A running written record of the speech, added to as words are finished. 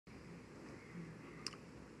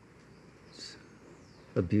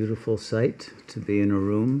a beautiful sight to be in a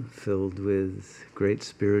room filled with great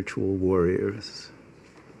spiritual warriors.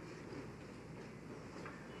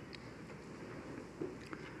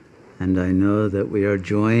 And I know that we are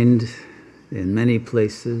joined in many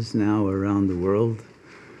places now around the world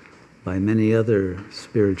by many other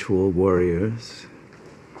spiritual warriors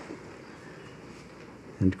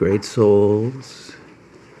and great souls,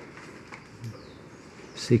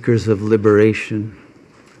 seekers of liberation,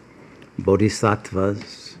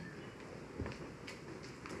 bodhisattvas,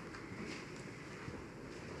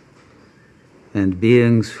 and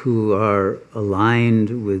beings who are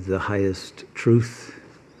aligned with the highest truth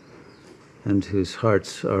and whose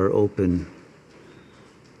hearts are open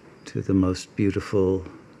to the most beautiful,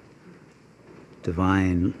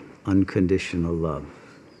 divine, unconditional love.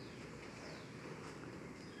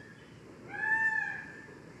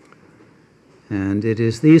 And it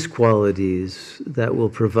is these qualities that will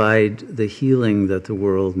provide the healing that the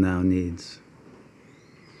world now needs.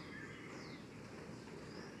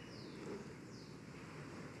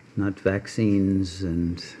 Not vaccines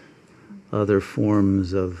and other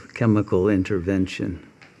forms of chemical intervention,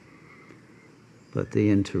 but the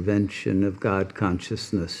intervention of God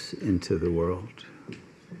consciousness into the world,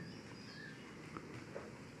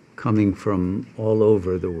 coming from all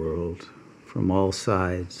over the world, from all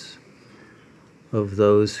sides, of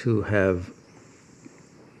those who have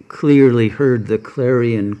clearly heard the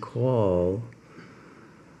clarion call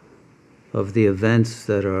of the events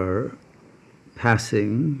that are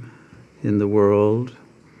passing in the world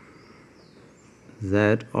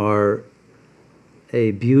that are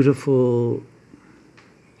a beautiful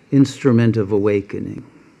instrument of awakening.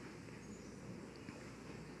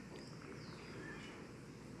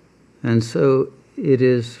 And so it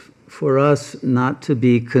is for us not to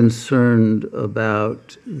be concerned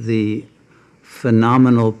about the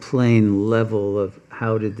phenomenal plane level of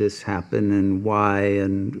how did this happen and why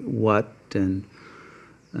and what and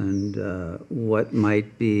what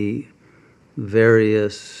might be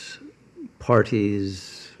various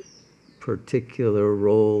parties' particular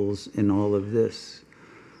roles in all of this.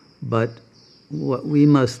 But what we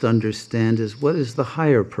must understand is what is the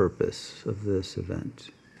higher purpose of this event.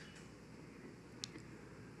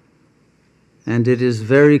 And it is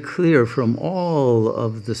very clear from all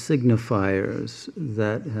of the signifiers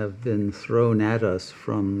that have been thrown at us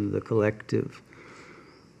from the collective,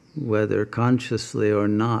 whether consciously or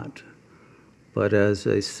not, but as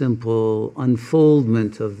a simple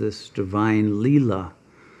unfoldment of this divine Leela,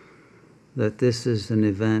 that this is an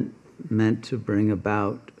event meant to bring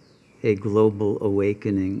about a global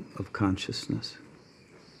awakening of consciousness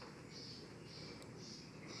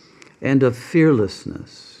and of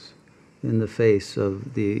fearlessness in the face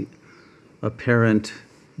of the apparent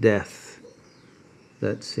death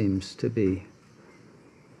that seems to be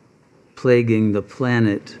plaguing the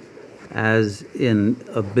planet as in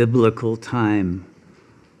a biblical time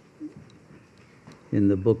in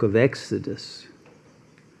the book of Exodus.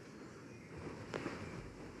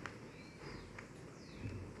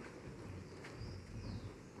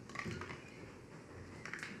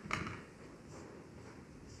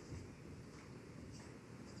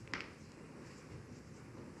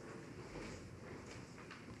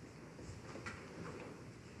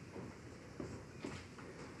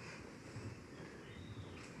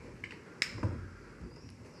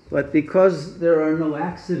 But because there are no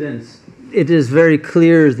accidents, it is very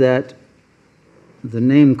clear that the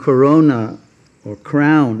name corona or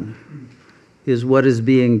crown is what is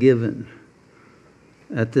being given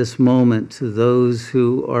at this moment to those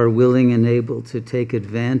who are willing and able to take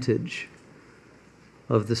advantage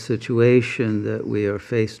of the situation that we are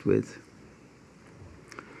faced with.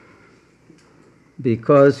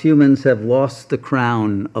 Because humans have lost the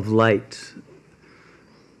crown of light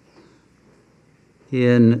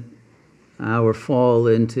in our fall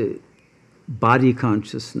into body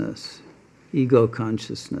consciousness, ego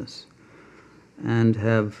consciousness, and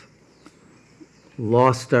have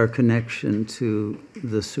lost our connection to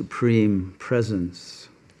the supreme presence,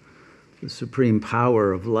 the supreme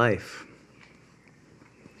power of life.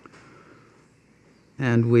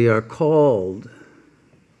 And we are called,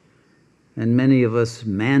 and many of us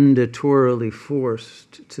mandatorily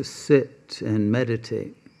forced, to sit and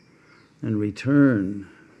meditate and return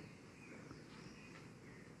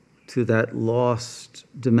to that lost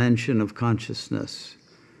dimension of consciousness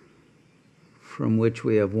from which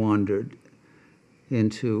we have wandered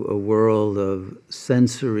into a world of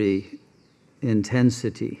sensory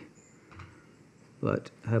intensity,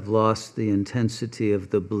 but have lost the intensity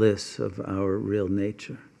of the bliss of our real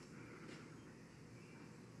nature.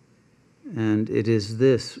 And it is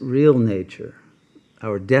this real nature,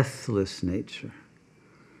 our deathless nature,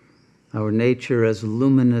 our nature as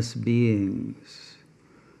luminous beings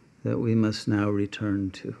that we must now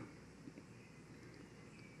return to.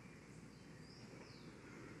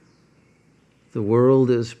 The world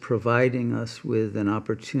is providing us with an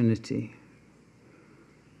opportunity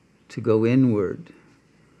to go inward,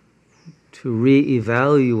 to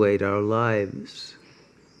reevaluate our lives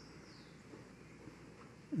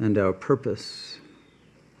and our purpose,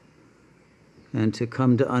 and to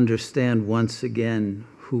come to understand once again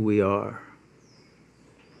who we are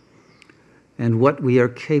and what we are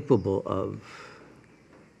capable of.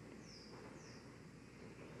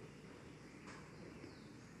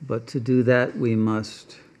 But to do that, we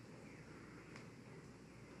must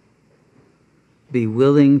be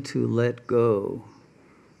willing to let go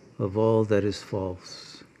of all that is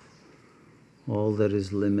false, all that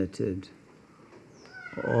is limited,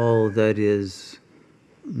 all that is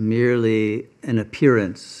merely an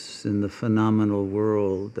appearance in the phenomenal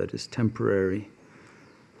world that is temporary,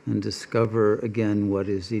 and discover again what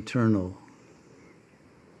is eternal,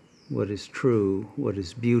 what is true, what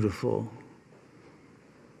is beautiful.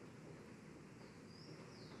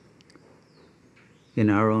 In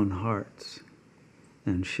our own hearts,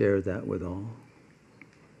 and share that with all.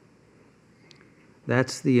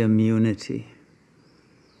 That's the immunity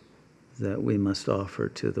that we must offer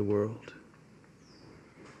to the world.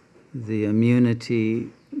 The immunity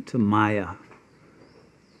to Maya,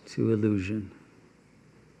 to illusion.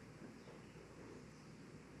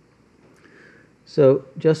 So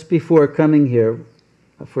just before coming here,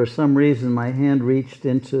 for some reason my hand reached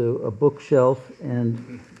into a bookshelf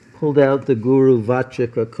and pulled out the Guru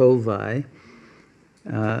Vachaka Kovai,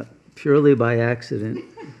 purely by accident.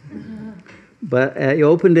 But I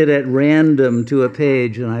opened it at random to a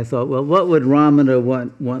page, and I thought, well, what would Ramana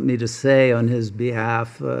want me to say on his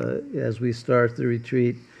behalf as we start the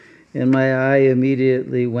retreat? And my eye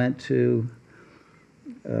immediately went to,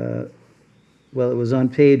 well, it was on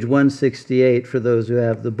page 168 for those who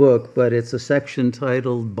have the book, but it's a section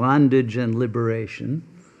titled Bondage and Liberation.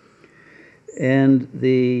 And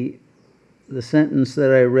the sentence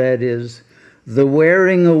that I read is, the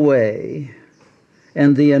wearing away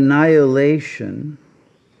and the annihilation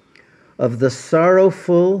of the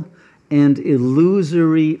sorrowful and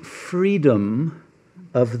illusory freedom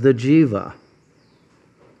of the jiva,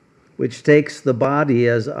 which takes the body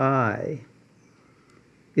as I,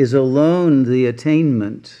 is alone the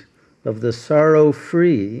attainment of the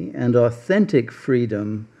sorrow-free and authentic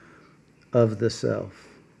freedom of the self.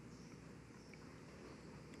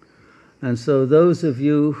 And so those of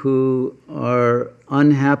you who are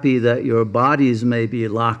unhappy that your bodies may be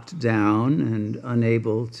locked down and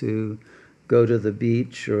unable to go to the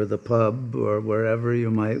beach or the pub or wherever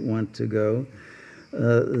you might want to go,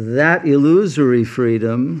 that illusory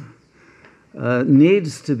freedom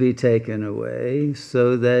needs to be taken away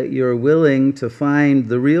so that you're willing to find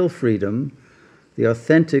the real freedom, the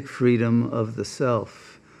authentic freedom of the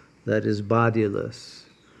self that is bodiless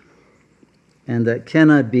and that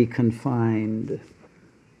cannot be confined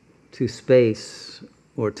to space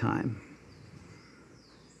or time.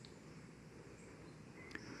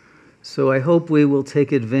 So I hope we will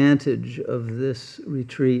take advantage of this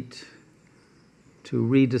retreat to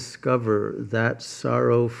rediscover that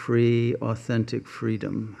sorrow-free, authentic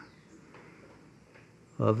freedom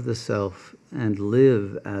of the self and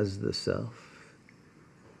live as the self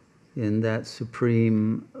in that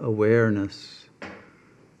supreme awareness,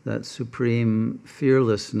 that supreme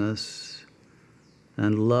fearlessness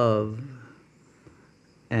and love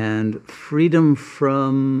and freedom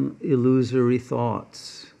from illusory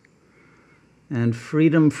thoughts and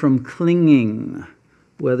freedom from clinging,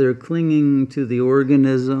 whether clinging to the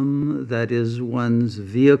organism that is one's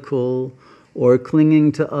vehicle or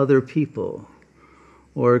clinging to other people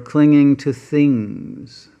or clinging to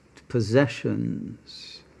things, to possessions.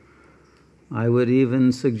 I would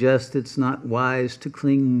even suggest it's not wise to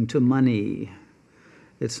cling to money.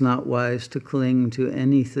 It's not wise to cling to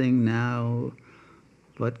anything now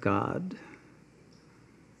but God,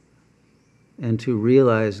 and to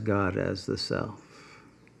realize God as the self.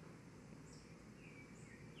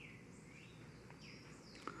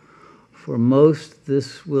 For most,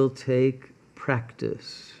 this will take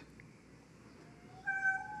practice.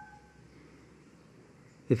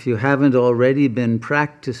 If you haven't already been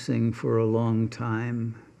practicing for a long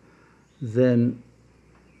time, then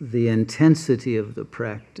the intensity of the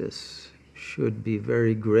practice should be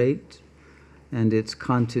very great, and its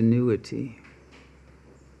continuity.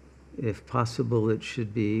 If possible, it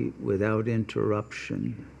should be without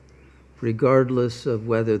interruption, regardless of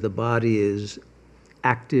whether the body is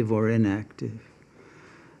active or inactive.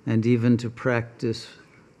 and even to practice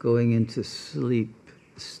going into sleep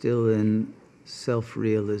still in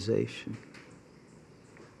self-realization.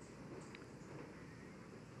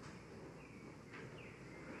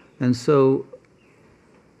 And so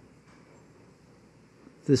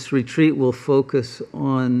this retreat will focus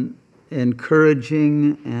on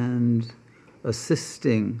encouraging and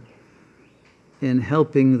assisting in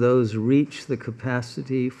helping those reach the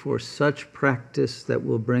capacity for such practice that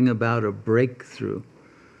will bring about a breakthrough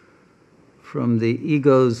from the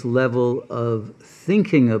ego's level of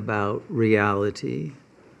thinking about reality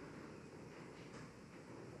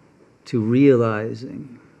to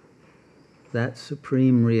realizing that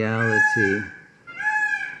supreme reality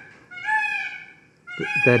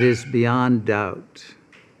that is beyond doubt.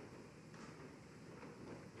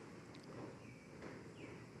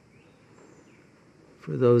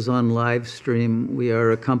 For those on live stream, we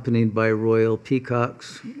are accompanied by royal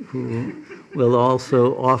peacocks who will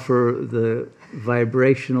also offer the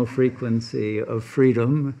vibrational frequency of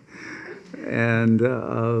freedom and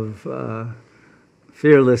of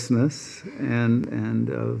fearlessness and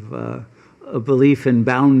of a belief in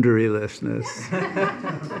boundarylessness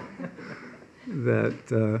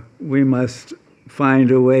that we must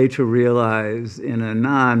find a way to realize in a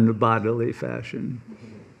non-bodily fashion.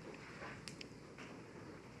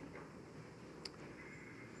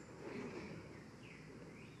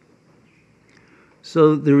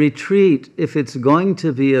 So the retreat, if it's going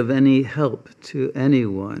to be of any help to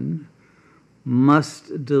anyone,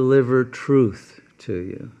 must deliver truth to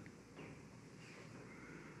you.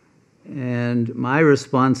 And my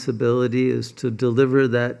responsibility is to deliver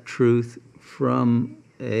that truth from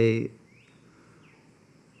a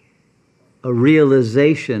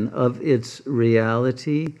realization of its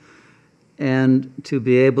reality and to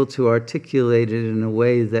be able to articulate it in a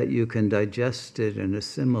way that you can digest it and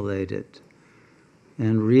assimilate it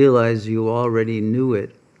and realize you already knew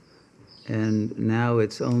it. And now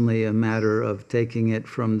it's only a matter of taking it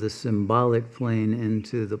from the symbolic plane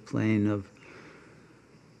into the plane of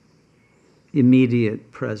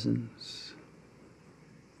immediate presence.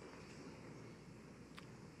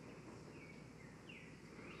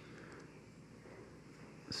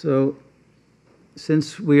 So,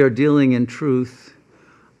 since we are dealing in truth,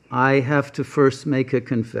 I have to first make a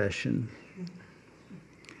confession.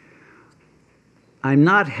 I'm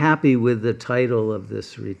not happy with the title of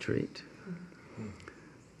this retreat.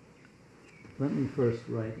 Let me first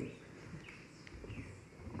write it.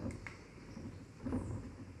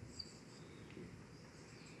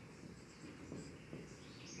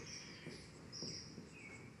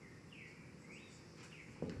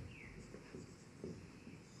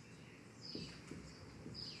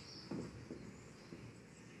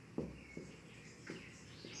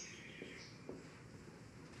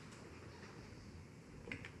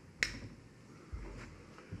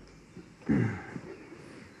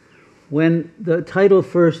 When the title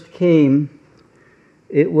first came,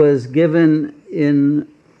 it was given in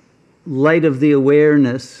light of the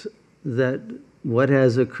awareness that what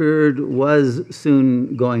has occurred was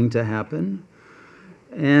soon going to happen,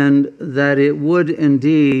 and that it would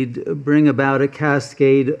indeed bring about a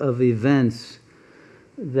cascade of events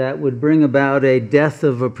that would bring about a death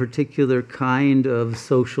of a particular kind of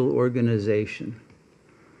social organization,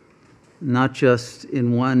 not just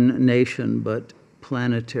in one nation, but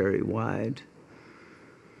planetary wide.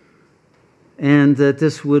 And that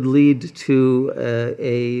this would lead to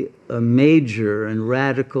a major and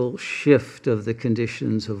radical shift of the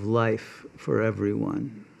conditions of life for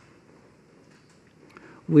everyone.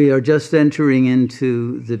 We are just entering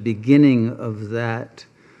into the beginning of that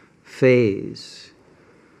phase.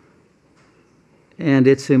 And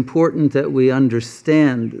it's important that we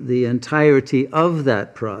understand the entirety of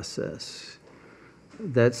that process.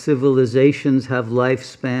 That civilizations have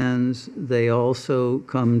lifespans, they also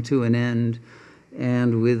come to an end,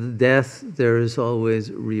 and with death there is always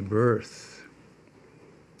rebirth.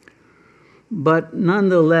 But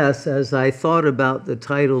nonetheless, as I thought about the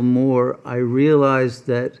title more, I realized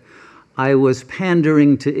that I was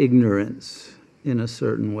pandering to ignorance in a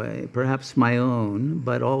certain way, perhaps my own,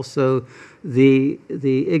 but also the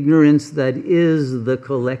ignorance that is the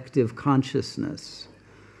collective consciousness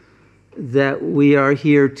that we are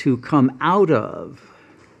here to come out of.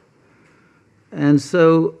 And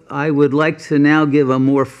so I would like to now give a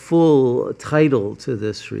more full title to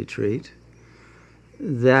this retreat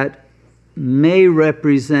that may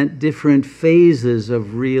represent different phases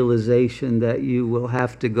of realization that you will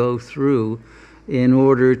have to go through in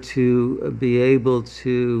order to be able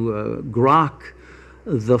to grok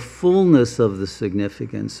the fullness of the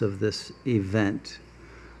significance of this event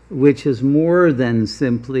which is more than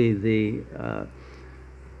simply the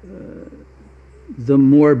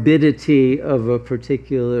morbidity of a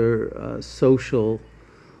particular social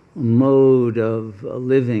mode of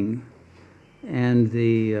living and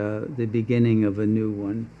the beginning of a new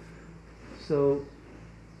one. So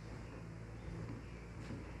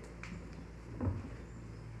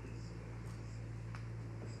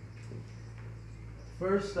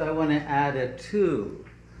first I want to add a two.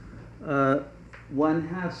 One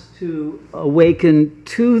has to awaken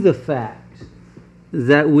to the fact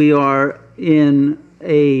that we are in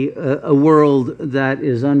a world that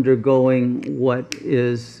is undergoing what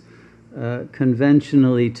is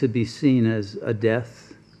conventionally to be seen as a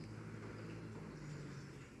death.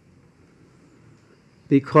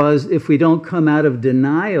 Because if we don't come out of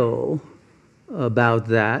denial about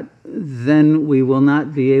that, then we will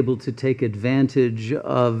not be able to take advantage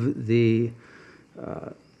of the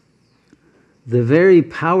very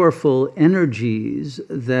powerful energies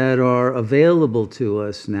that are available to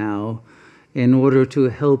us now in order to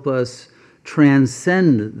help us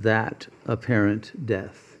transcend that apparent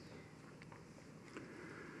death.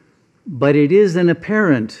 But it is an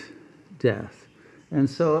apparent death. And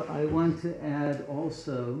so I want to add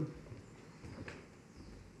also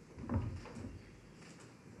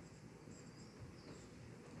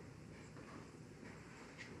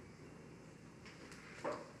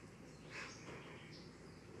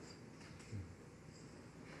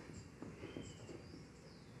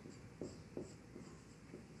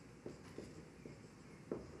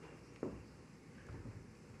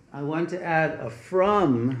a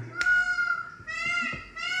from,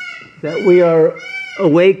 that we are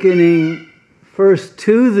awakening first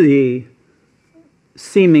to the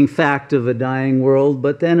seeming fact of a dying world,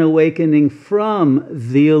 but then awakening from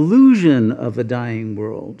the illusion of a dying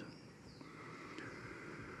world.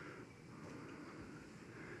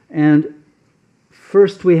 And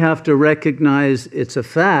first we have to recognize it's a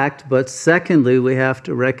fact, but secondly we have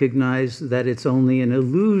to recognize that it's only an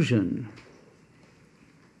illusion.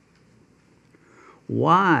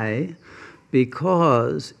 Why?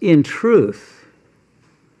 Because in truth,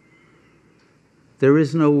 there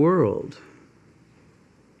is no world.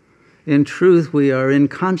 In truth, we are in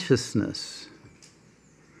consciousness.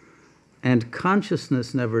 And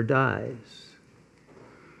consciousness never dies.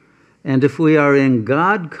 And if we are in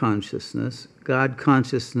God consciousness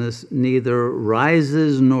neither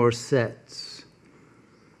rises nor sets.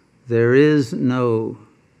 There is no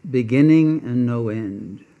beginning and no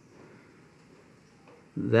end.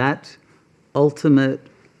 That ultimate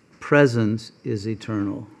presence is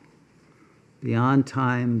eternal, beyond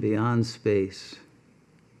time, beyond space,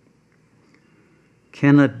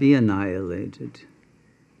 cannot be annihilated.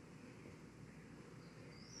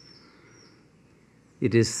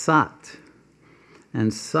 It is Sat,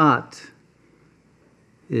 and Sat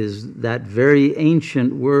is that very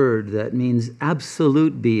ancient word that means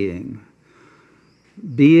absolute being,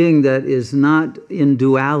 being that is not in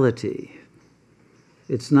duality.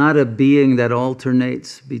 It's not a being that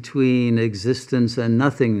alternates between existence and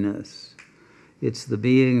nothingness. It's the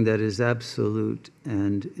being that is absolute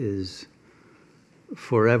and is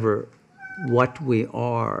forever what we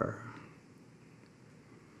are.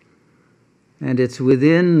 And it's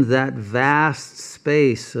within that vast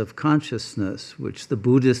space of consciousness, which the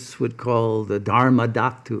Buddhists would call the Dharma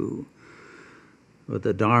Dhatu, or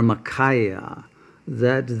the Dharmakaya,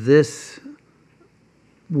 that this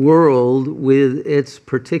world with its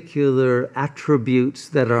particular attributes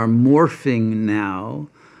that are morphing now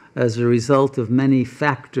as a result of many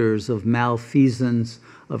factors of malfeasance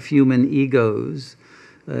of human egos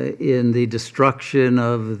in the destruction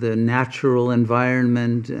of the natural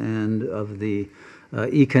environment and of the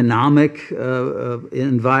economic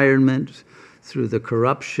environment through the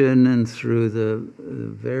corruption and through the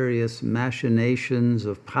various machinations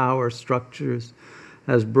of power structures,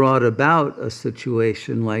 has brought about a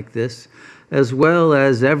situation like this, as well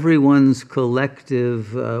as everyone's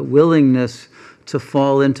collective willingness to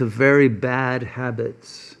fall into very bad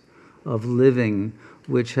habits of living,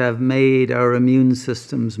 which have made our immune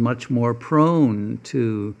systems much more prone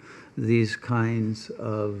to these kinds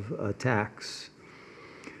of attacks,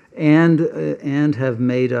 and have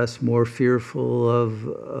made us more fearful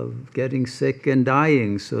of getting sick and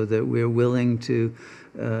dying, so that we're willing to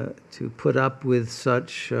put up with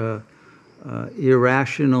such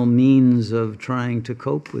irrational means of trying to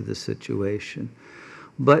cope with the situation.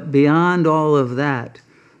 But beyond all of that,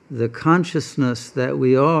 the consciousness that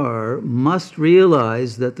we are must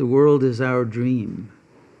realize that the world is our dream.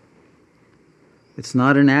 It's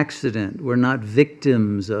not an accident. We're not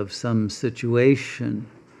victims of some situation.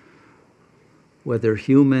 whether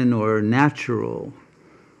human or natural,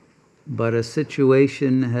 but a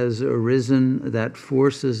situation has arisen that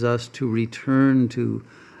forces us to return to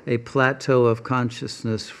a plateau of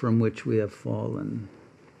consciousness from which we have fallen,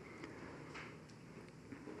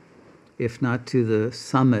 if not to the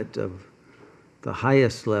summit of the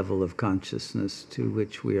highest level of consciousness to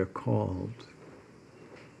which we are called.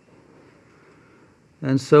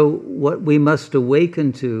 And so what we must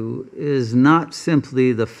awaken to is not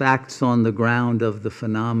simply the facts on the ground of the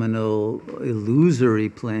phenomenal, illusory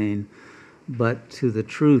plane, but to the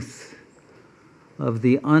truth of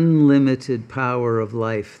the unlimited power of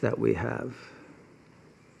life that we have.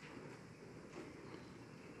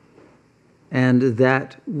 And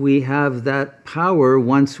that we have that power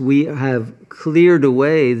once we have cleared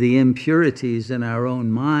away the impurities in our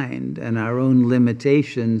own mind and our own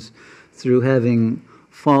limitations through having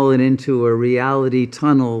fallen into a reality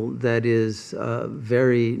tunnel that is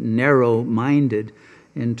very narrow-minded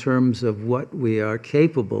in terms of what we are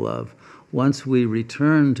capable of. Once we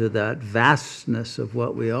return to that vastness of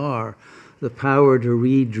what we are, the power to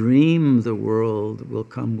redream the world will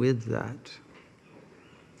come with that.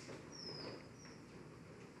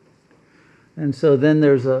 And so then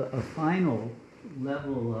there's a final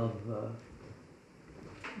level of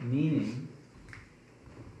meaning.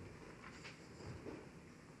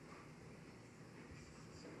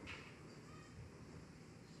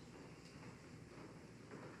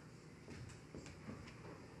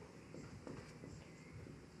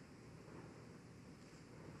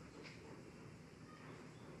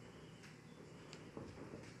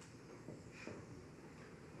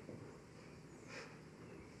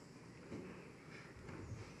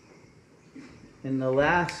 In the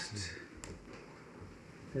last,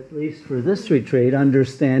 at least for this retreat,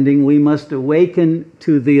 understanding, we must awaken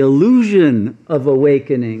to the illusion of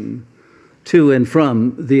awakening to and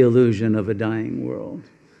from the illusion of a dying world.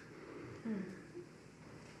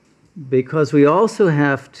 Because we also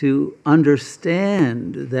have to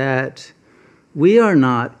understand that we are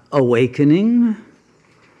not awakening,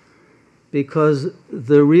 because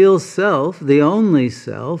the real self, the only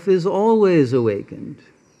self, is always awakened.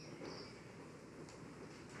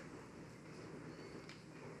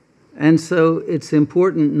 And so it's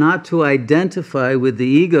important not to identify with the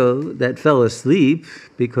ego that fell asleep,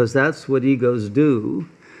 because that's what egos do.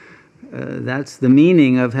 That's the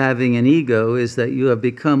meaning of having an ego, is that you have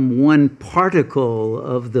become one particle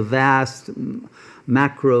of the vast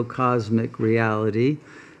macrocosmic reality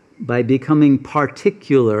by becoming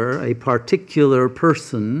particular, a particular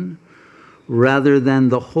person, rather than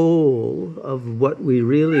the whole of what we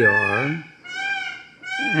really are.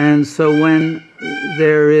 And so when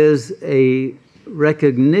there is a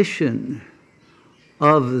recognition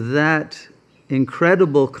of that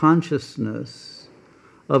incredible consciousness,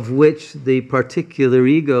 of which the particular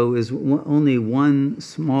ego is only one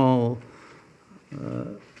small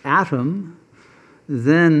atom,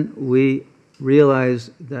 then we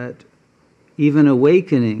realize that even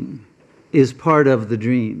awakening is part of the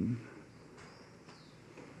dream.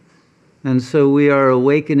 And so we are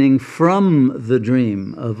awakening from the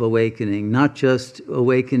dream of awakening, not just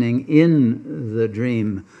awakening in the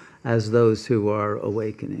dream as those who are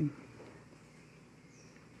awakening.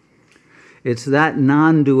 It's that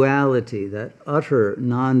non-duality, that utter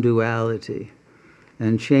non-duality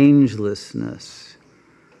and changelessness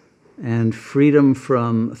and freedom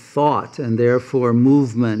from thought and therefore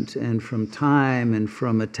movement and from time and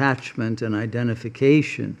from attachment and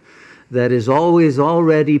identification that is always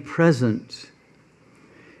already present,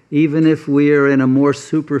 even if we are in a more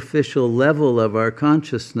superficial level of our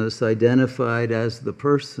consciousness identified as the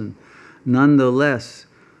person. Nonetheless,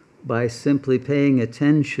 by simply paying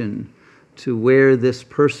attention to where this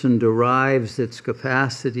person derives its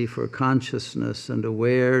capacity for consciousness and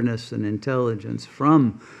awareness and intelligence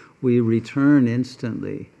from, we return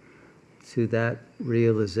instantly to that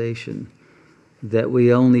realization that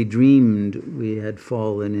we only dreamed we had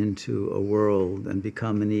fallen into a world and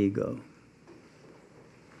become an ego.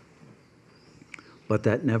 But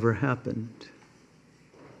that never happened.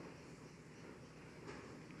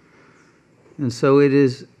 And so it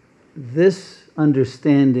is this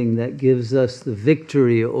understanding that gives us the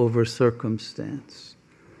victory over circumstance,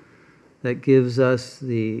 that gives us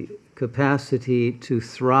the capacity to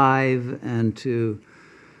thrive and to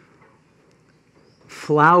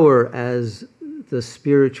flower as the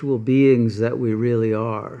spiritual beings that we really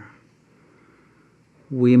are.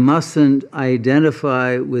 We mustn't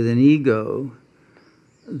identify with an ego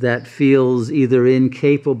that feels either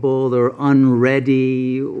incapable or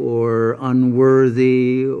unready or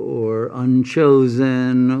unworthy or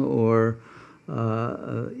unchosen or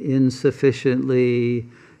insufficiently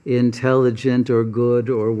intelligent or good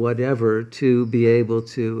or whatever to be able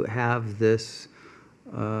to have this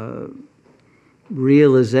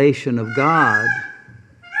realization of God.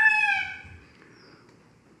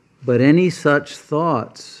 But any such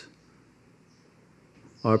thoughts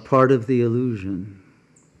are part of the illusion.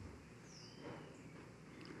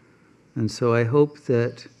 And so I hope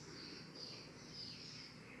that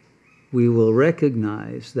we will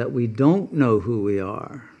recognize that we don't know who we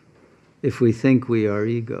are if we think we are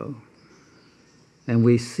ego. And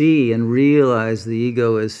we see and realize the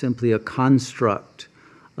ego is simply a construct,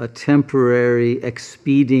 a temporary,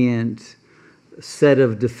 expedient set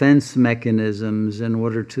of defense mechanisms in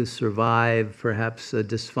order to survive perhaps a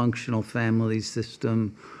dysfunctional family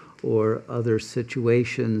system or other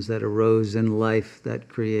situations that arose in life that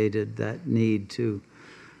created that need to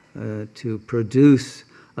produce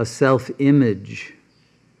a self-image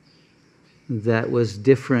that was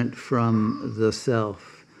different from the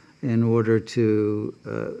self in order to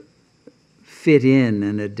fit in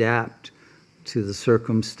and adapt to the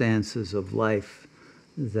circumstances of life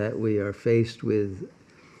that we are faced with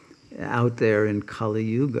out there in Kali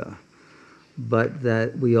Yuga. But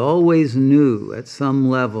that we always knew at some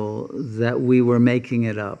level that we were making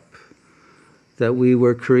it up, that we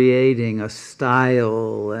were creating a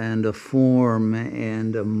style and a form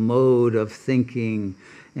and a mode of thinking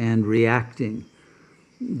and reacting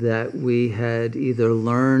that we had either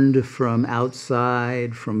learned from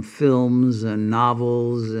outside, from films and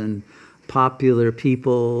novels and popular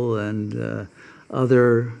people and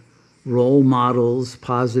other role models,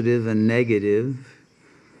 positive and negative.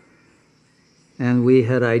 And we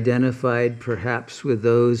had identified perhaps with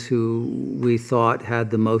those who we thought had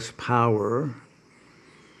the most power.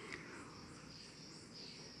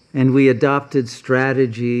 And we adopted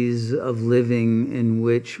strategies of living in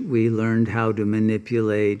which we learned how to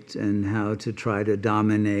manipulate and how to try to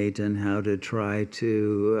dominate and how to try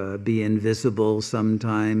to be invisible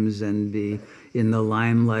sometimes and be in the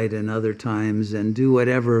limelight and other times and do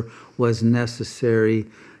whatever was necessary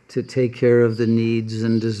to take care of the needs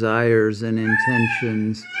and desires and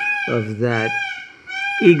intentions of that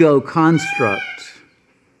ego construct.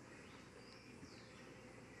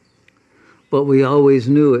 But we always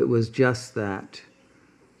knew it was just that.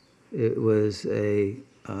 It was a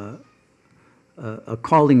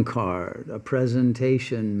calling card, a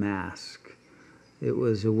presentation mask. It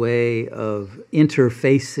was a way of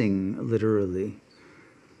interfacing, literally,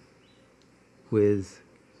 with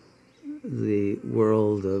the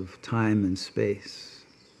world of time and space.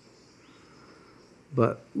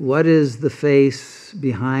 But what is the face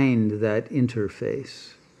behind that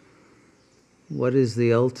interface? What is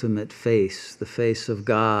the ultimate face, the face of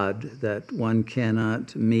God that one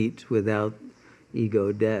cannot meet without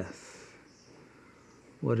ego death?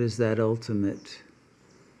 What is that ultimate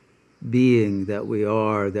being that we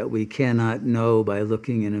are, that we cannot know by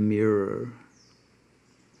looking in a mirror?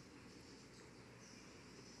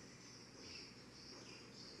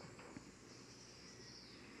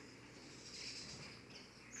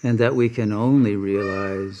 And that we can only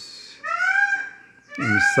realize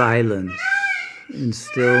in silence, in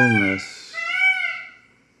stillness,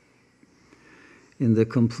 in the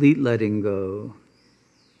complete letting go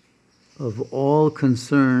of all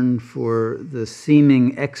concern for the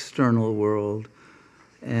seeming external world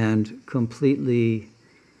and completely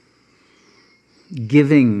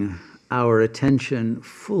giving our attention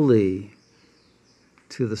fully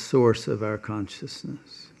to the source of our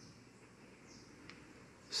consciousness.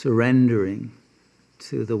 Surrendering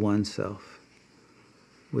to the one-self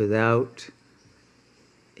without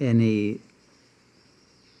any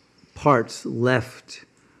parts left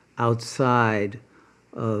outside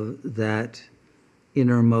of that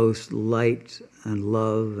innermost light and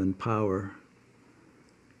love and power.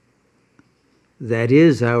 That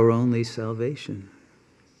is our only salvation.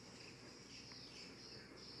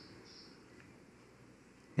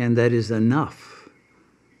 And that is enough.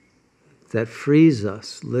 That frees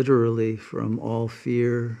us literally from all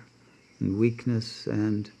fear and weakness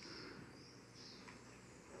and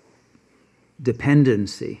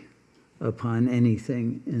dependency upon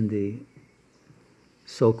anything in the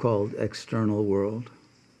so-called external world.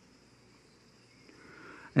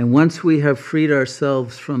 And once we have freed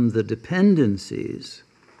ourselves from the dependencies,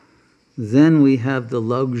 then we have the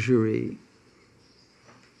luxury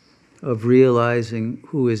of realizing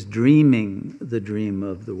who is dreaming the dream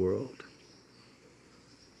of the world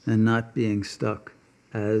and not being stuck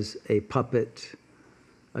as a puppet,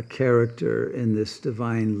 a character in this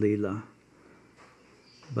divine Leela,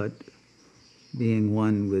 but being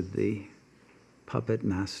one with the puppet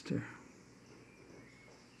master.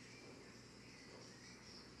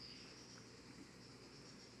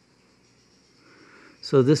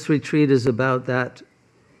 So this retreat is about that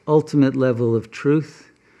ultimate level of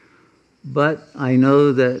truth. But I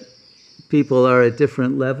know that people are at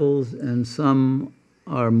different levels, and some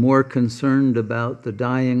are more concerned about the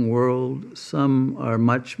dying world. Some are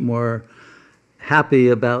much more happy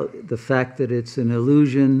about the fact that it's an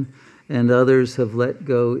illusion, and others have let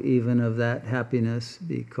go even of that happiness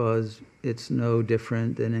because it's no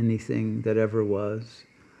different than anything that ever was.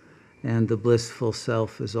 And the blissful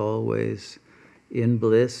self is always in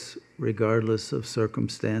bliss, regardless of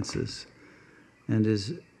circumstances, and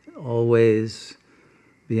is always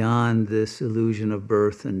beyond this illusion of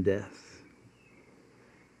birth and death.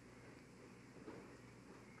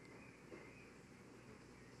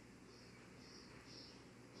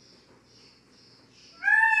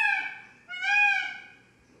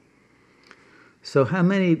 So how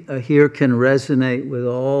many here can resonate with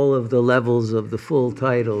all of the levels of the full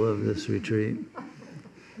title of this retreat?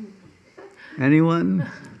 Anyone?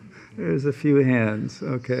 There's a few hands,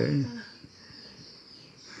 okay.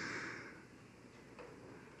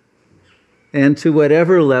 And to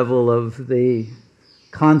whatever level of the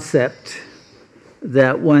concept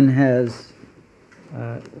that one has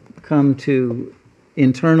come to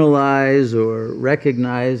internalize or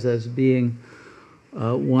recognize as being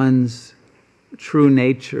one's true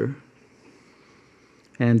nature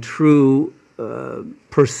and true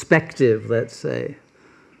perspective, let's say,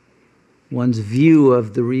 one's view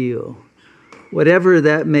of the real. Whatever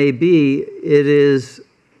that may be, it is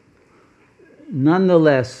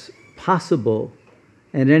nonetheless possible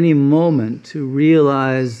at any moment to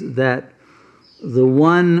realize that the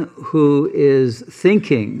one who is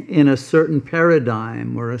thinking in a certain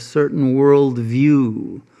paradigm or a certain world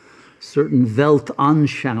view, certain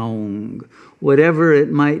Weltanschauung, whatever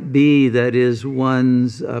it might be that is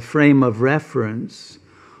one's frame of reference,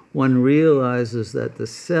 one realizes that the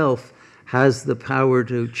self has the power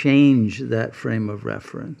to change that frame of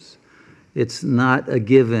reference. It's not a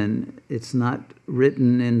given. It's not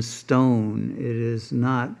written in stone. It is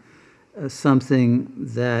not something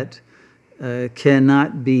that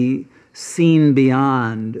cannot be seen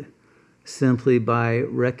beyond simply by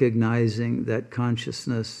recognizing that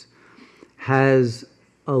consciousness has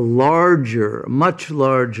a larger, much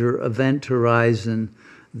larger event horizon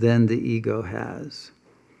than the ego has.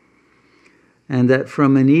 And that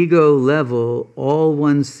from an ego level, all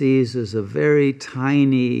one sees is a very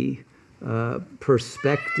tiny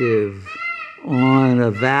perspective on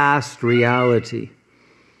a vast reality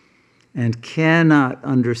and cannot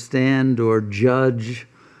understand or judge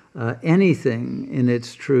anything in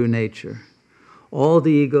its true nature. All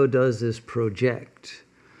the ego does is project.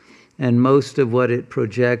 And most of what it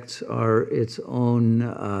projects are its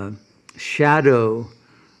own shadow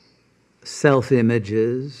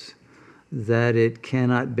self-images that it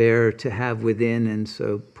cannot bear to have within, and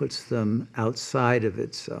so puts them outside of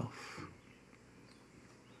itself.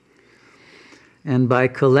 And by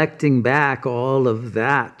collecting back all of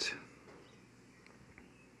that,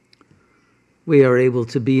 we are able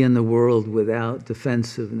to be in the world without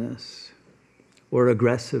defensiveness or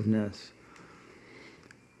aggressiveness,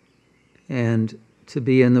 and to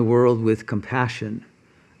be in the world with compassion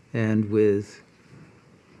and with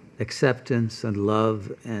acceptance and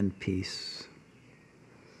love and peace.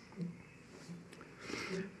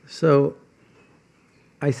 So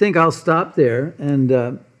I think I'll stop there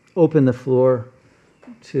and open the floor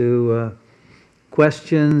to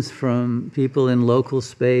questions from people in local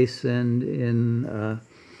space and in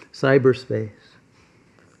cyberspace.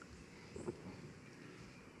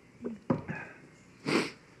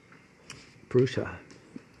 Prusha.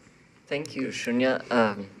 Thank you, Shunya.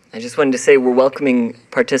 I just wanted to say we're welcoming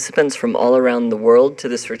participants from all around the world to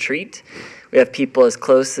this retreat. We have people as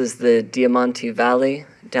close as the Diamante Valley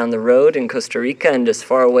down the road in Costa Rica, and as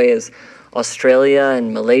far away as Australia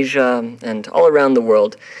and Malaysia and all around the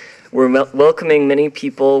world. We're welcoming many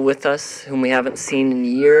people with us whom we haven't seen in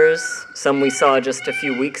years, some we saw just a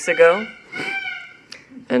few weeks ago,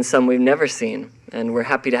 and some we've never seen. And we're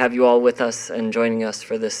happy to have you all with us and joining us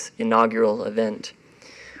for this inaugural event.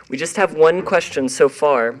 We just have one question so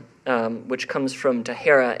far, which comes from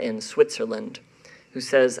Tahira in Switzerland, who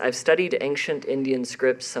says, I've studied ancient Indian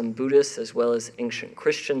scripts, some Buddhist as well as ancient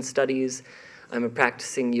Christian studies. I'm a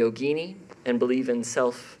practicing yogini and believe in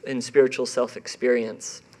spiritual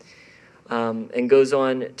self-experience. And goes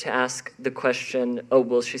on to ask the question,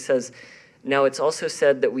 she says, now it's also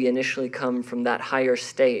said that we initially come from that higher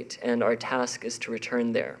state and our task is to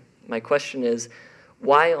return there. My question is,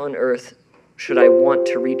 why on earth should I want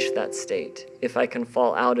to reach that state if I can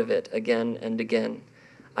fall out of it again and again?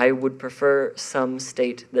 I would prefer some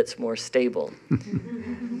state that's more stable.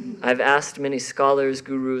 I've asked many scholars,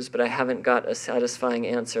 gurus, but I haven't got a satisfying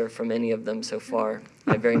answer from any of them so far.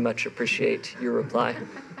 I very much appreciate your reply.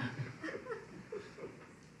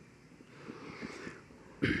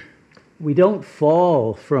 We don't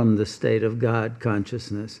fall from the state of God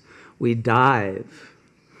consciousness. We dive.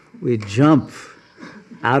 We jump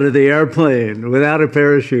out of the airplane without a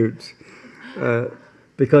parachute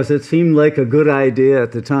because it seemed like a good idea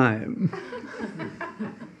at the time.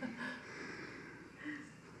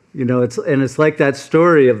 You know, it's like that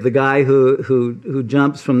story of the guy who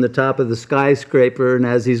jumps from the top of the skyscraper, and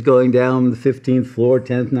as he's going down the 15th floor,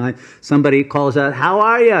 10th, 9th, somebody calls out, "How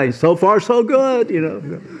are you?" And, "So far, so good." You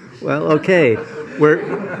know, well, okay,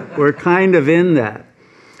 we're kind of in that,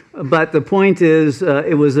 but the point is,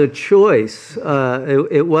 it was a choice.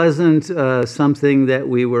 It wasn't something that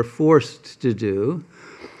we were forced to do.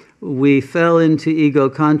 We fell into ego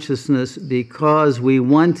consciousness because we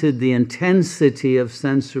wanted the intensity of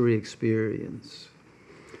sensory experience.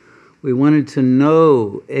 We wanted to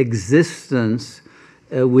know existence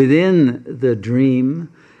within the dream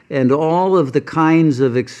and all of the kinds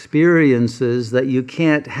of experiences that you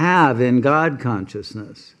can't have in God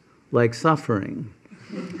consciousness, like suffering.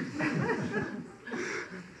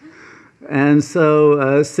 And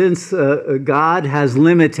so since God has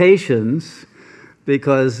limitations,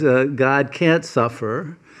 because God can't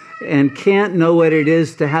suffer and can't know what it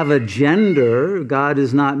is to have a gender. God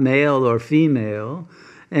is not male or female,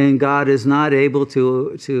 and God is not able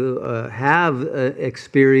to have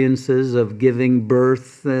experiences of giving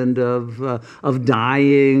birth and of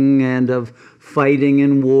dying and of fighting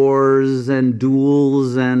in wars and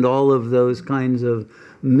duels and all of those kinds of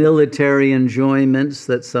military enjoyments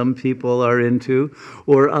that some people are into,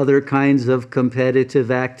 or other kinds of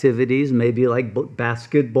competitive activities, maybe like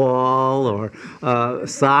basketball or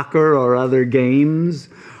soccer or other games,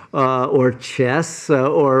 or chess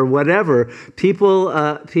or whatever.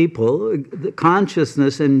 The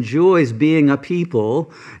consciousness enjoys being a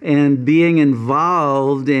people and being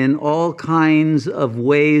involved in all kinds of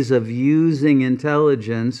ways of using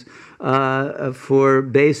intelligence for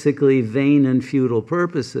basically vain and futile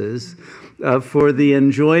purposes, for the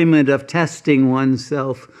enjoyment of testing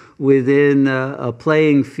oneself within a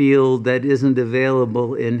playing field that isn't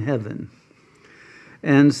available in heaven.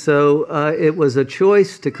 And so it was a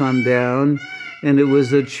choice to come down, and it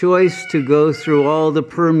was a choice to go through all the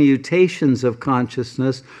permutations of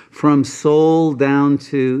consciousness from soul down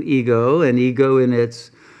to ego, and ego in its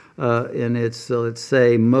let's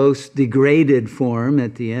say, most degraded form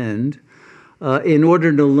at the end, in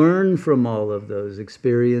order to learn from all of those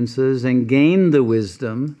experiences and gain the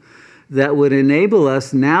wisdom that would enable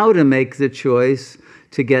us now to make the choice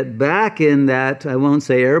to get back in that, I won't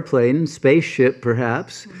say airplane, spaceship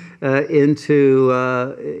perhaps, into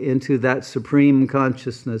that supreme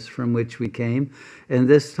consciousness from which we came, and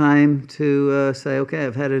this time to say, okay,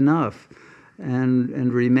 I've had enough,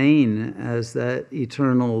 and remain as that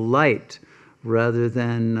eternal light, rather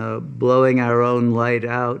than blowing our own light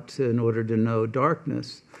out in order to know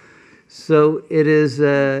darkness. So it is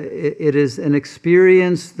an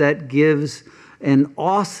experience that gives an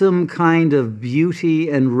awesome kind of beauty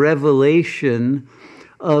and revelation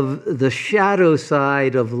of the shadow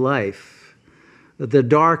side of life, the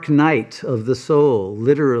dark night of the soul,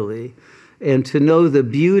 literally, and to know the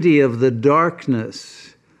beauty of the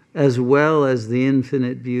darkness as well as the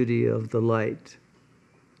infinite beauty of the light.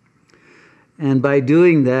 And by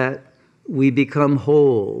doing that, we become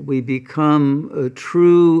whole. We become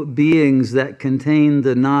true beings that contain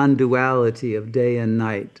the non-duality of day and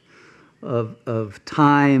night, of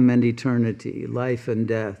time and eternity, life and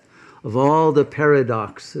death, of all the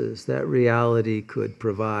paradoxes that reality could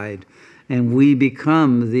provide. And we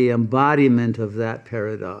become the embodiment of that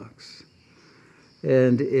paradox.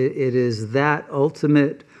 And it is that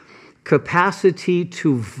ultimate capacity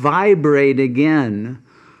to vibrate again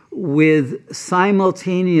with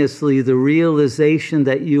simultaneously the realization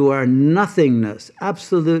that you are nothingness,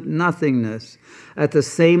 absolute nothingness, at the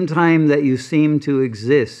same time that you seem to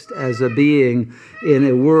exist as a being in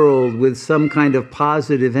a world with some kind of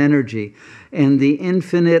positive energy, and the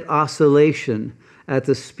infinite oscillation at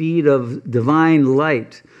the speed of divine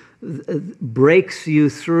light breaks you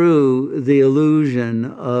through the illusion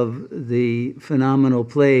of the phenomenal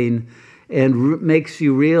plane and makes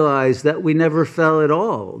you realize that we never fell at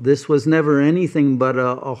all. This was never anything but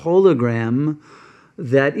a hologram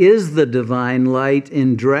that is the divine light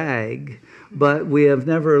in drag, but we have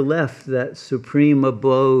never left that supreme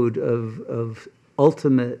abode of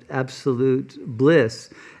ultimate, absolute bliss.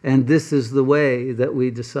 And this is the way that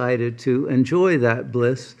we decided to enjoy that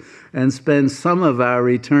bliss and spend some of our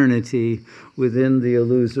eternity within the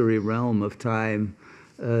illusory realm of time,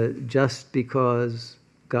 just because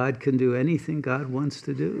God can do anything God wants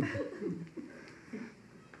to do.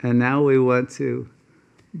 And now we want to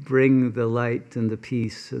bring the light and the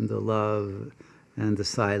peace and the love and the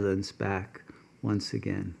silence back once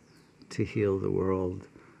again to heal the world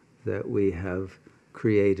that we have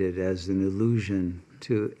created as an illusion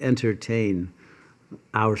to entertain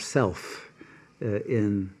ourself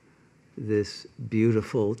in this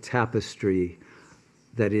beautiful tapestry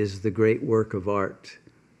that is the great work of art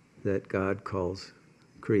that God calls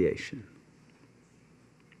creation.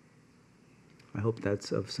 I hope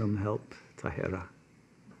that's of some help, Tahira.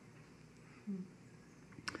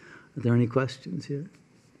 Are there any questions here?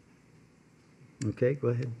 Okay, go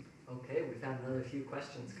ahead. Okay, we've had another few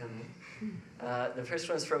questions coming. The first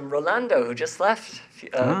one's from Rolando, who just left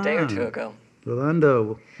a day or two ago.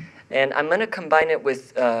 Rolando. And I'm going to combine it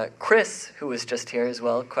with Chris, who was just here as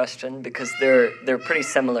well, question, because they're pretty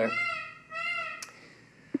similar.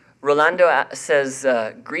 Rolando says,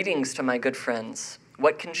 greetings to my good friends.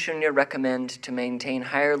 What can Shunya recommend to maintain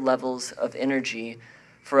higher levels of energy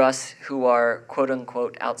for us who are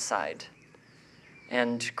quote-unquote outside?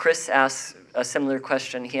 And Chris asks a similar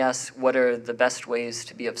question. He asks, what are the best ways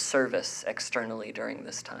to be of service externally during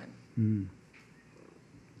this time? Mm.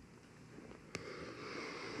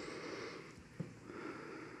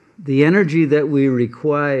 The energy that we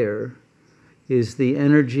require is the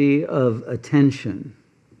energy of attention.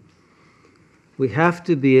 We have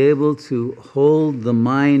to be able to hold the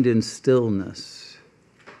mind in stillness.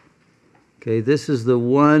 Okay, this is the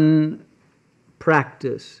one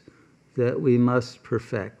practice that we must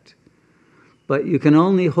perfect. But you can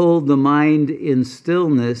only hold the mind in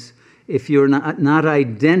stillness if you're not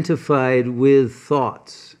identified with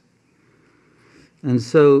thoughts. And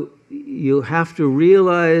so you have to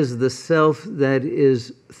realize the self that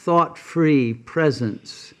is thought-free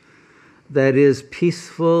presence, that is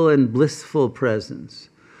peaceful and blissful presence.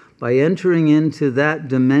 By entering into that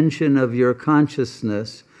dimension of your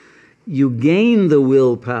consciousness, you gain the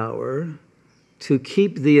willpower to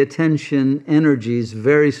keep the attention energies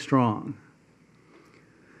very strong.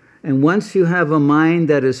 And once you have a mind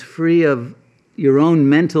that is free of your own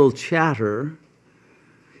mental chatter,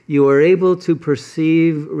 you are able to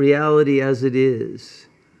perceive reality as it is.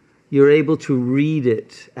 You're able to read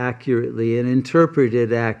it accurately and interpret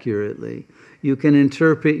it accurately. You can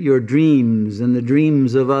interpret your dreams and the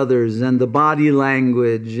dreams of others and the body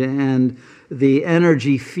language and the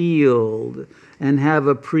energy field and have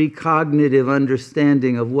a precognitive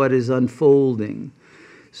understanding of what is unfolding.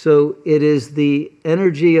 So it is the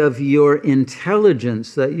energy of your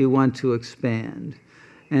intelligence that you want to expand.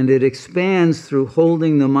 And it expands through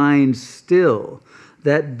holding the mind still.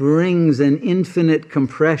 That brings an infinite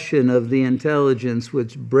compression of the intelligence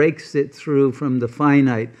which breaks it through from the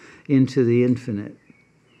finite into the infinite.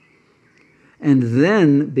 And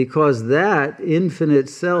then, because that infinite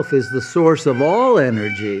self is the source of all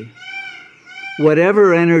energy,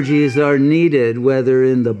 whatever energies are needed, whether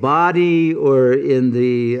in the body or in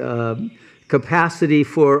the capacity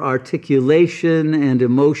for articulation and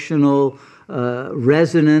emotional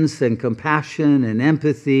resonance and compassion and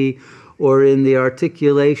empathy, or in the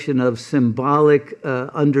articulation of symbolic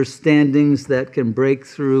understandings that can break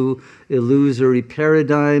through illusory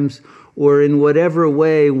paradigms, or in whatever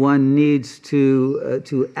way one needs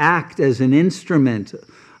to act as an instrument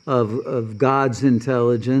of God's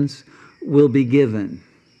intelligence, will be given.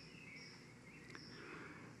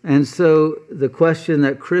 And so the question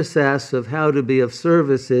that Chris asks of how to be of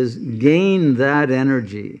service is gain that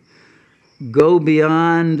energy. Go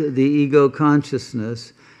beyond the ego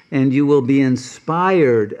consciousness, and you will be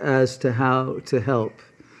inspired as to how to help.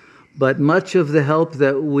 But much of the help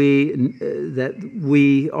that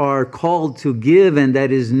we are called to give and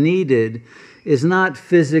that is needed is not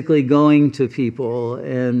physically going to people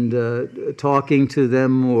and talking to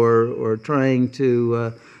them or trying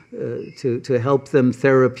to help them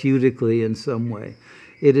therapeutically in some way.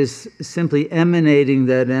 It is simply emanating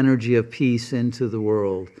that energy of peace into the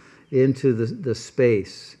world, into the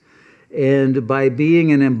space. And by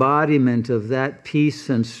being an embodiment of that peace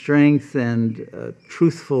and strength and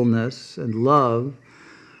truthfulness and love,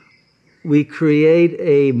 we create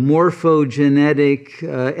a morphogenetic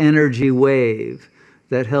energy wave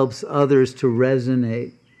that helps others to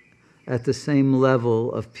resonate at the same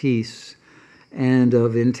level of peace and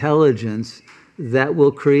of intelligence that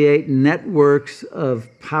will create networks of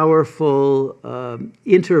powerful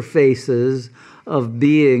interfaces of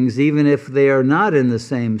beings, even if they are not in the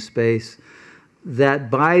same space, that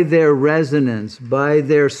by their resonance, by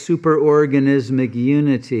their superorganismic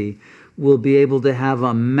unity, will be able to have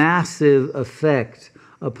a massive effect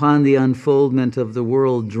upon the unfoldment of the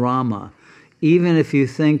world drama. Even if you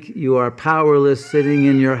think you are powerless sitting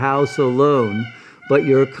in your house alone, but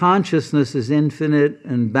your consciousness is infinite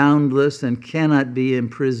and boundless and cannot be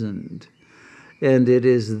imprisoned. And it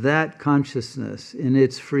is that consciousness in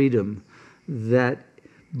its freedom that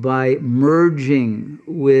by merging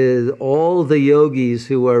with all the yogis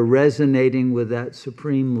who are resonating with that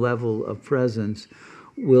supreme level of presence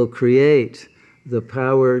will create the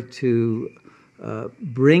power to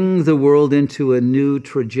bring the world into a new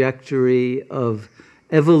trajectory of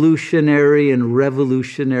evolutionary and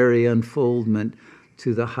revolutionary unfoldment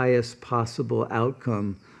to the highest possible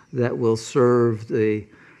outcome that will serve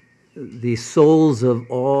the souls of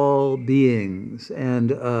all beings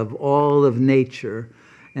and of all of nature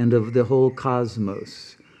and of the whole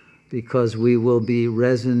cosmos, because we will be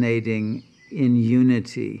resonating in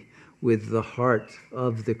unity with the heart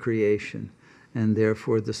of the creation, and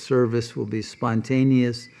therefore the service will be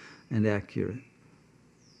spontaneous and accurate.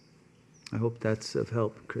 I hope that's of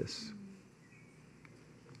help, Chris.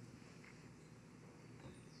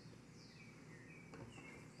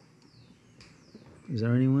 Is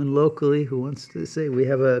there anyone locally who wants to say? We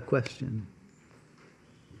have a question.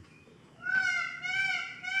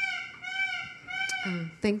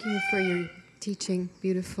 Thank you for your teaching.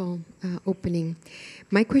 Beautiful opening.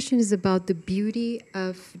 My question is about the beauty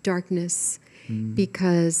of darkness,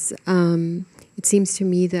 because it seems to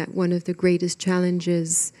me that one of the greatest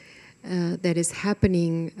challenges that is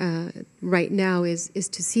happening right now is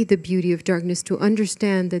to see the beauty of darkness, to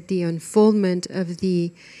understand that the unfoldment of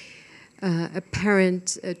the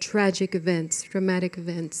apparent tragic events, dramatic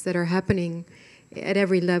events that are happening at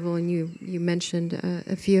every level, and you mentioned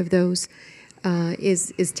a few of those,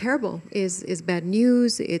 is terrible, is bad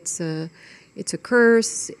news, it's a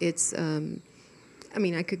curse, it's, I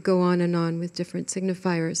mean, I could go on and on with different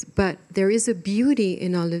signifiers, but there is a beauty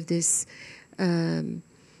in all of this, can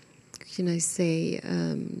I say,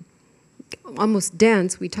 almost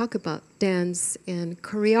dance. We talk about dance and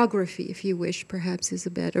choreography, if you wish, perhaps is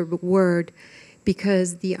a better word,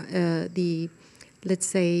 because the let's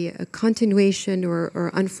say, a continuation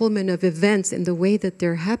or unfoldment of events in the way that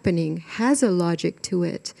they're happening has a logic to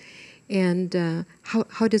it. And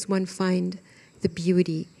how does one find the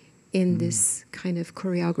beauty in this kind of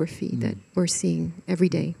choreography that we're seeing every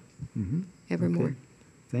day, ever more?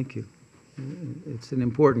 Thank you. It's an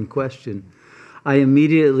important question.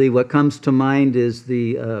 What comes to mind is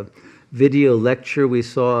the video lecture we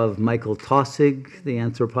saw of Michael Taussig, the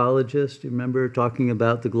anthropologist. You remember talking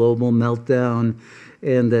about the global meltdown,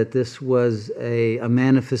 and that this was a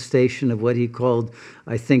manifestation of what he called,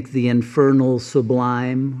 I think, the infernal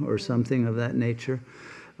sublime or something of that nature.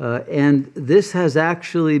 And this has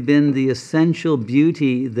actually been the essential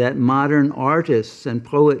beauty that modern artists and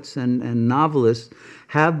poets and novelists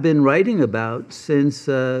have been writing about since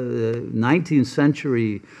the 19th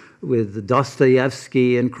century, with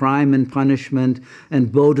Dostoevsky and Crime and Punishment,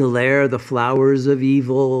 and Baudelaire, The Flowers of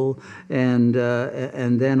Evil, and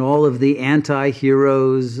then all of the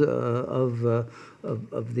anti-heroes of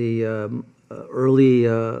the early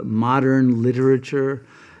modern literature,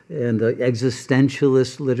 and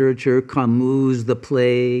existentialist literature, Camus, The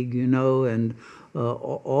Plague, you know, and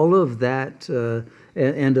all of that,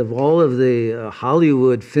 and of all of the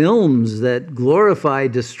Hollywood films that glorify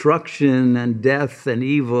destruction and death and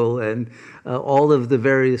evil, and all of the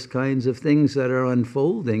various kinds of things that are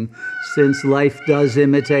unfolding, since life does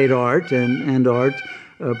imitate art, and art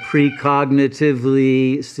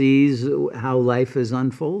precognitively sees how life is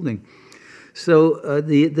unfolding. So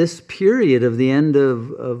this period of the end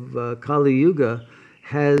of Kali Yuga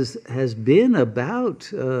has been about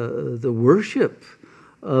the worship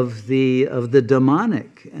of the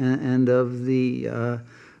demonic and of the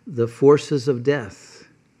forces of death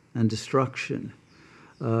and destruction.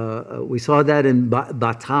 We saw that in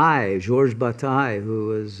Bataille, Georges Bataille, who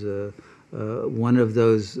was one of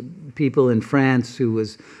those people in France who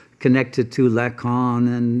was connected to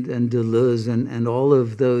Lacan and Deleuze and all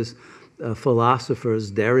of those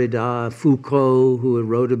philosophers, Derrida, Foucault, who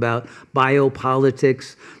wrote about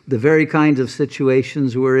biopolitics. The very kinds of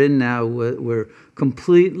situations we're in now were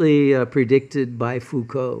completely predicted by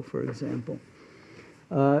Foucault, for example.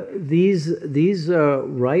 These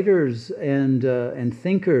writers and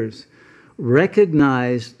thinkers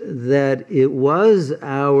recognized that it was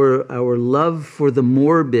our love for the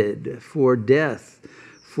morbid, for death,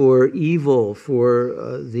 for evil,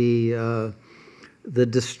 for the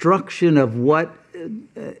destruction of what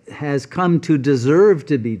has come to deserve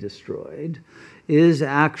to be destroyed is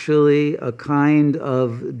actually a kind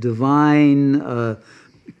of divine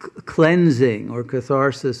cleansing or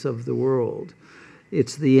catharsis of the world.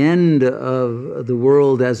 It's the end of the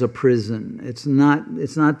world as a prison. It's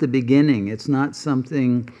not the beginning. It's not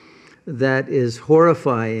something that is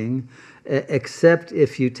horrifying, except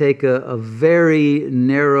if you take a very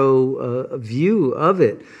narrow view of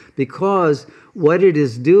it, because what it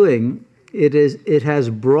is doing, it has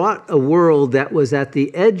brought a world that was at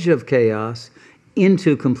the edge of chaos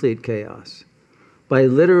into complete chaos by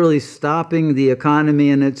literally stopping the economy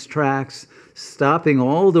in its tracks, stopping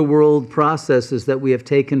all the world processes that we have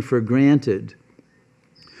taken for granted.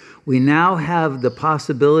 We now have the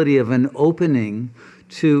possibility of an opening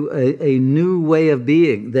to a new way of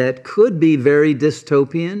being that could be very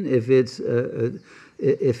dystopian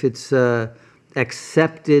if it's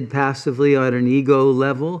accepted passively on an ego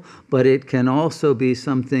level, but it can also be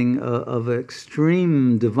something of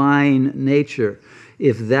extreme divine nature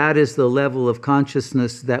if that is the level of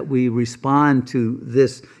consciousness that we respond to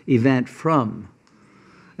this event from.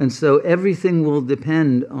 And so everything will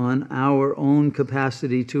depend on our own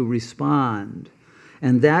capacity to respond.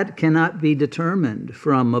 And that cannot be determined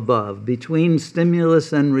from above. Between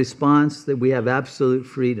stimulus and response, that we have absolute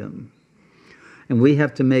freedom. And we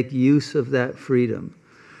have to make use of that freedom.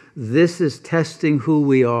 This is testing who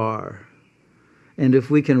we are. And if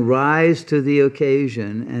we can rise to the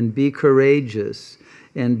occasion and be courageous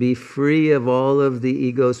and be free of all of the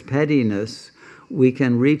ego's pettiness, we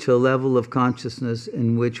can reach a level of consciousness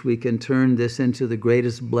in which we can turn this into the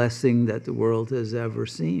greatest blessing that the world has ever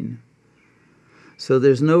seen. So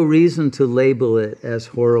there's no reason to label it as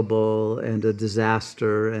horrible and a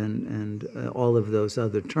disaster and all of those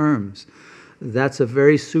other terms. That's a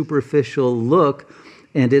very superficial look,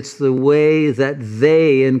 and it's the way that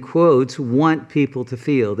they, in quotes, want people to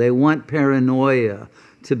feel. They want paranoia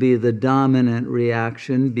to be the dominant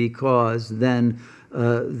reaction because then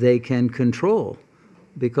they can control.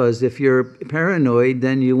 Because if you're paranoid,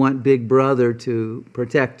 then you want Big Brother to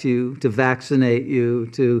protect you, to vaccinate you,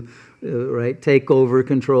 to take over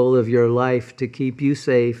control of your life, to keep you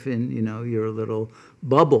safe in your little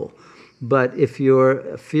bubble. But if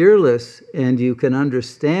you're fearless and you can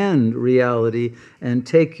understand reality and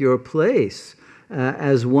take your place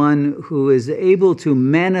as one who is able to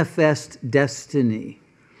manifest destiny,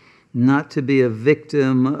 not to be a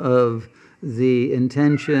victim of the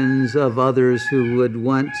intentions of others who would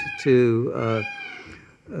want to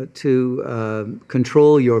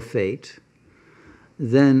control your fate,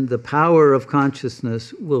 then the power of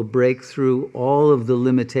consciousness will break through all of the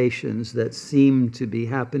limitations that seem to be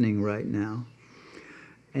happening right now.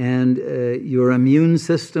 And your immune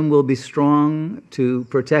system will be strong to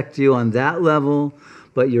protect you on that level,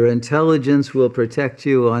 but your intelligence will protect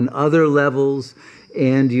you on other levels,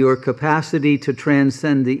 and your capacity to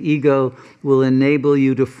transcend the ego will enable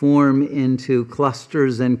you to form into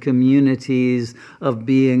clusters and communities of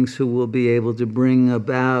beings who will be able to bring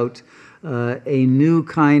about a new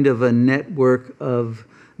kind of a network of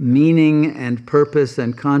meaning and purpose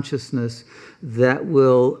and consciousness that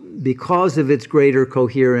will, because of its greater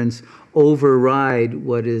coherence, override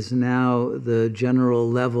what is now the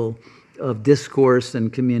general level of discourse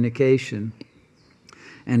and communication,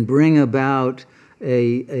 and bring about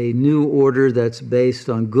a new order that's based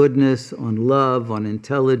on goodness, on love, on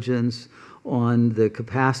intelligence, on the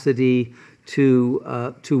capacity to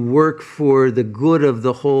work for the good of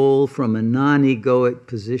the whole from a non-egoic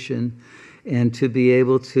position, and to be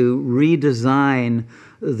able to redesign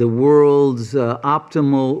the world's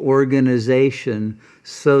optimal organization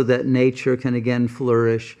so that nature can again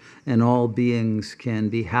flourish and all beings can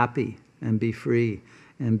be happy and be free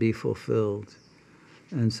and be fulfilled.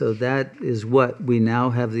 And so that is what we now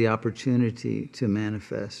have the opportunity to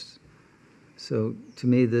manifest. So to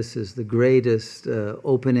me, this is the greatest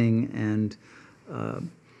opening and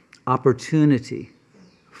opportunity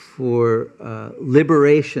for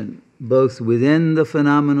liberation, both within the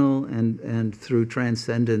phenomenal and through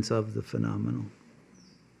transcendence of the phenomenal.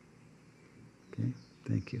 Okay,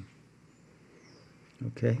 thank you.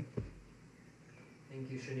 Okay.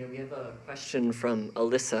 Thank you, Shunya. We have a question from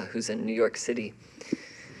Alyssa, who's in New York City.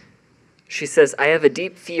 She says, I have a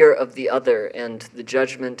deep fear of the other and the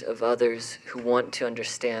judgment of others who want to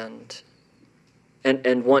understand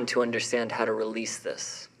and want to understand how to release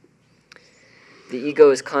this. The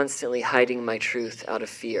ego is constantly hiding my truth out of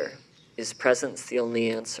fear. Is presence the only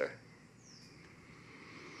answer?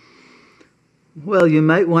 Well, you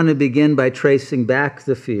might want to begin by tracing back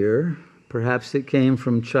the fear. Perhaps it came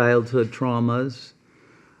from childhood traumas.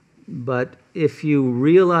 But if you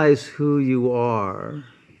realize who you are,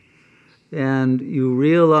 and you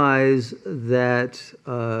realize that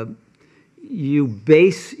you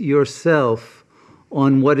base yourself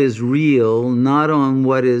on what is real, not on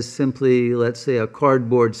what is simply, let's say, a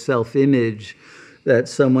cardboard self-image that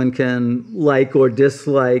someone can like or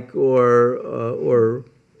dislike or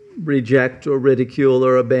reject or ridicule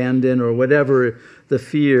or abandon or whatever the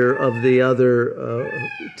fear of the other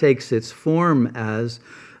takes its form as.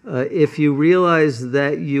 If you realize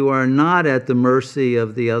that you are not at the mercy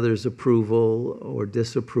of the other's approval or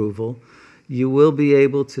disapproval, you will be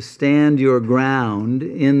able to stand your ground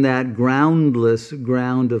in that groundless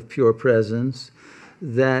ground of pure presence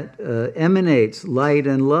that emanates light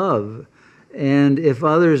and love. And if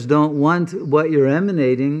others don't want what you're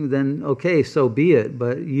emanating, then okay, so be it,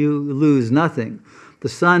 but you lose nothing. The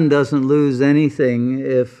sun doesn't lose anything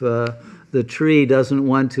if the tree doesn't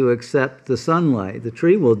want to accept the sunlight. The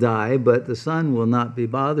tree will die, but the sun will not be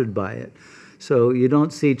bothered by it. So you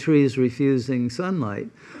don't see trees refusing sunlight.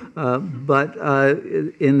 But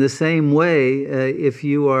in the same way, if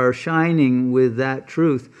you are shining with that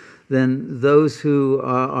truth, then those who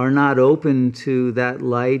are not open to that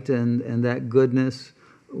light and that goodness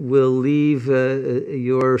will leave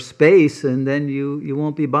your space, and then you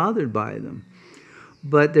won't be bothered by them.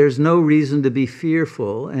 But there's no reason to be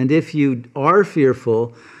fearful. And if you are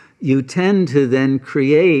fearful, you tend to then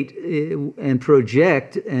create and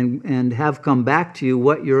project and have come back to you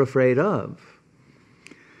what you're afraid of.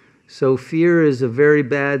 So fear is a very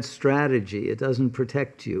bad strategy. It doesn't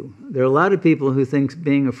protect you. There are a lot of people who think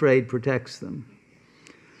being afraid protects them.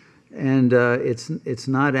 And it's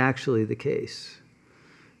not actually the case.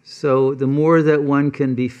 So the more that one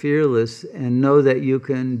can be fearless and know that you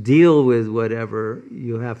can deal with whatever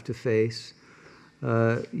you have to face,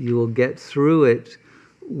 you will get through it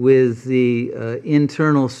with the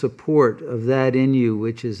internal support of that in you,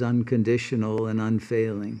 which is unconditional and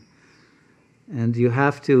unfailing. And you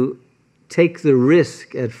have to take the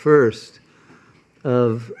risk at first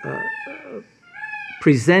of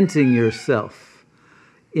presenting yourself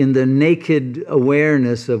in the naked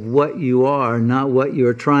awareness of what you are, not what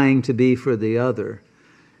you're trying to be for the other,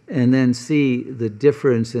 and then see the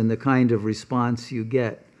difference in the kind of response you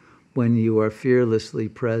get when you are fearlessly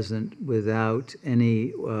present without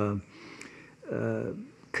any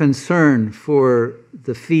concern for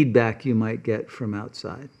the feedback you might get from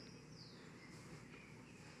outside.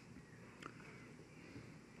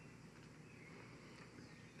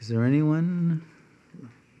 Is there anyone?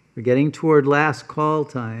 We're getting toward last call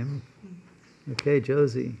time. Okay,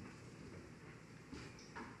 Josie.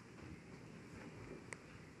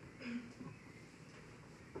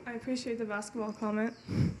 I appreciate the basketball comment.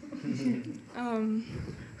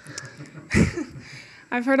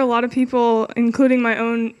 I've heard a lot of people, including my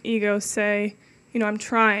own ego, say, I'm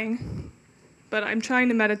trying, but I'm trying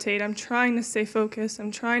to meditate, I'm trying to stay focused,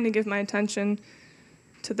 I'm trying to give my attention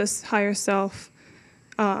to this higher self.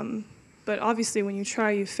 But obviously when you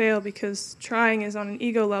try, you fail, because trying is on an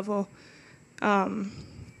ego level. So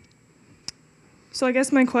I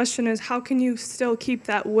guess my question is, how can you still keep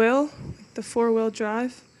that will, the four-wheel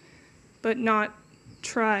drive, but not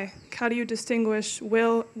try? How do you distinguish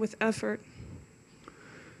will with effort?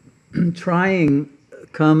 Trying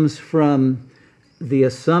comes from the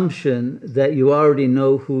assumption that you already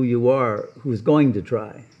know who you are, who's going to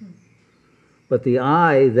try. But the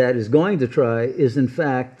I that is going to try is in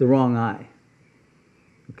fact the wrong I.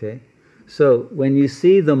 Okay? So when you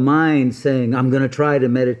see the mind saying, I'm going to try to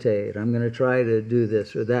meditate, I'm going to try to do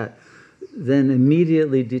this or that, then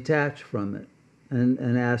immediately detach from it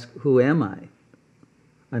and ask, who am I?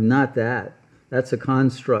 I'm not that. That's a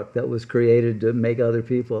construct that was created to make other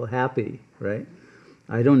people happy, right?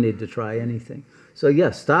 I don't need to try anything. So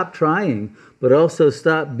yes, stop trying, but also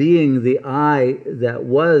stop being the I that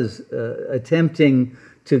was attempting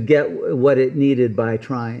to get what it needed by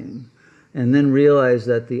trying. And then realize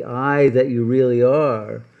that the I that you really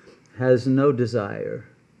are has no desire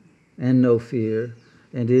and no fear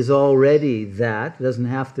and is already that, doesn't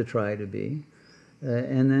have to try to be.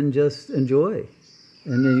 And then just enjoy.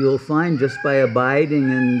 And then you'll find just by abiding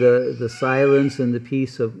in the silence and the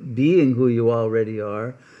peace of being who you already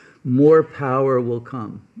are, more power will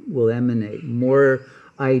come, will emanate, more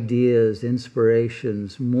ideas,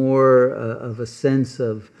 inspirations, more of a sense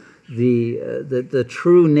of the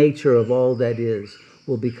true nature of all that is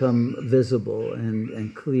will become visible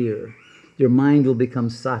and clear. Your mind will become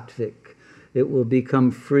sattvic. It will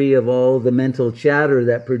become free of all the mental chatter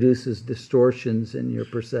that produces distortions in your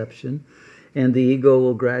perception. And the ego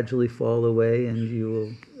will gradually fall away and you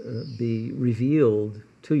will be revealed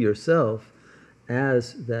to yourself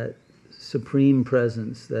as that supreme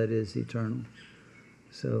presence that is eternal.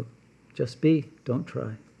 So just be, don't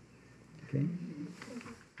try. Okay?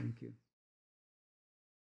 Thank you.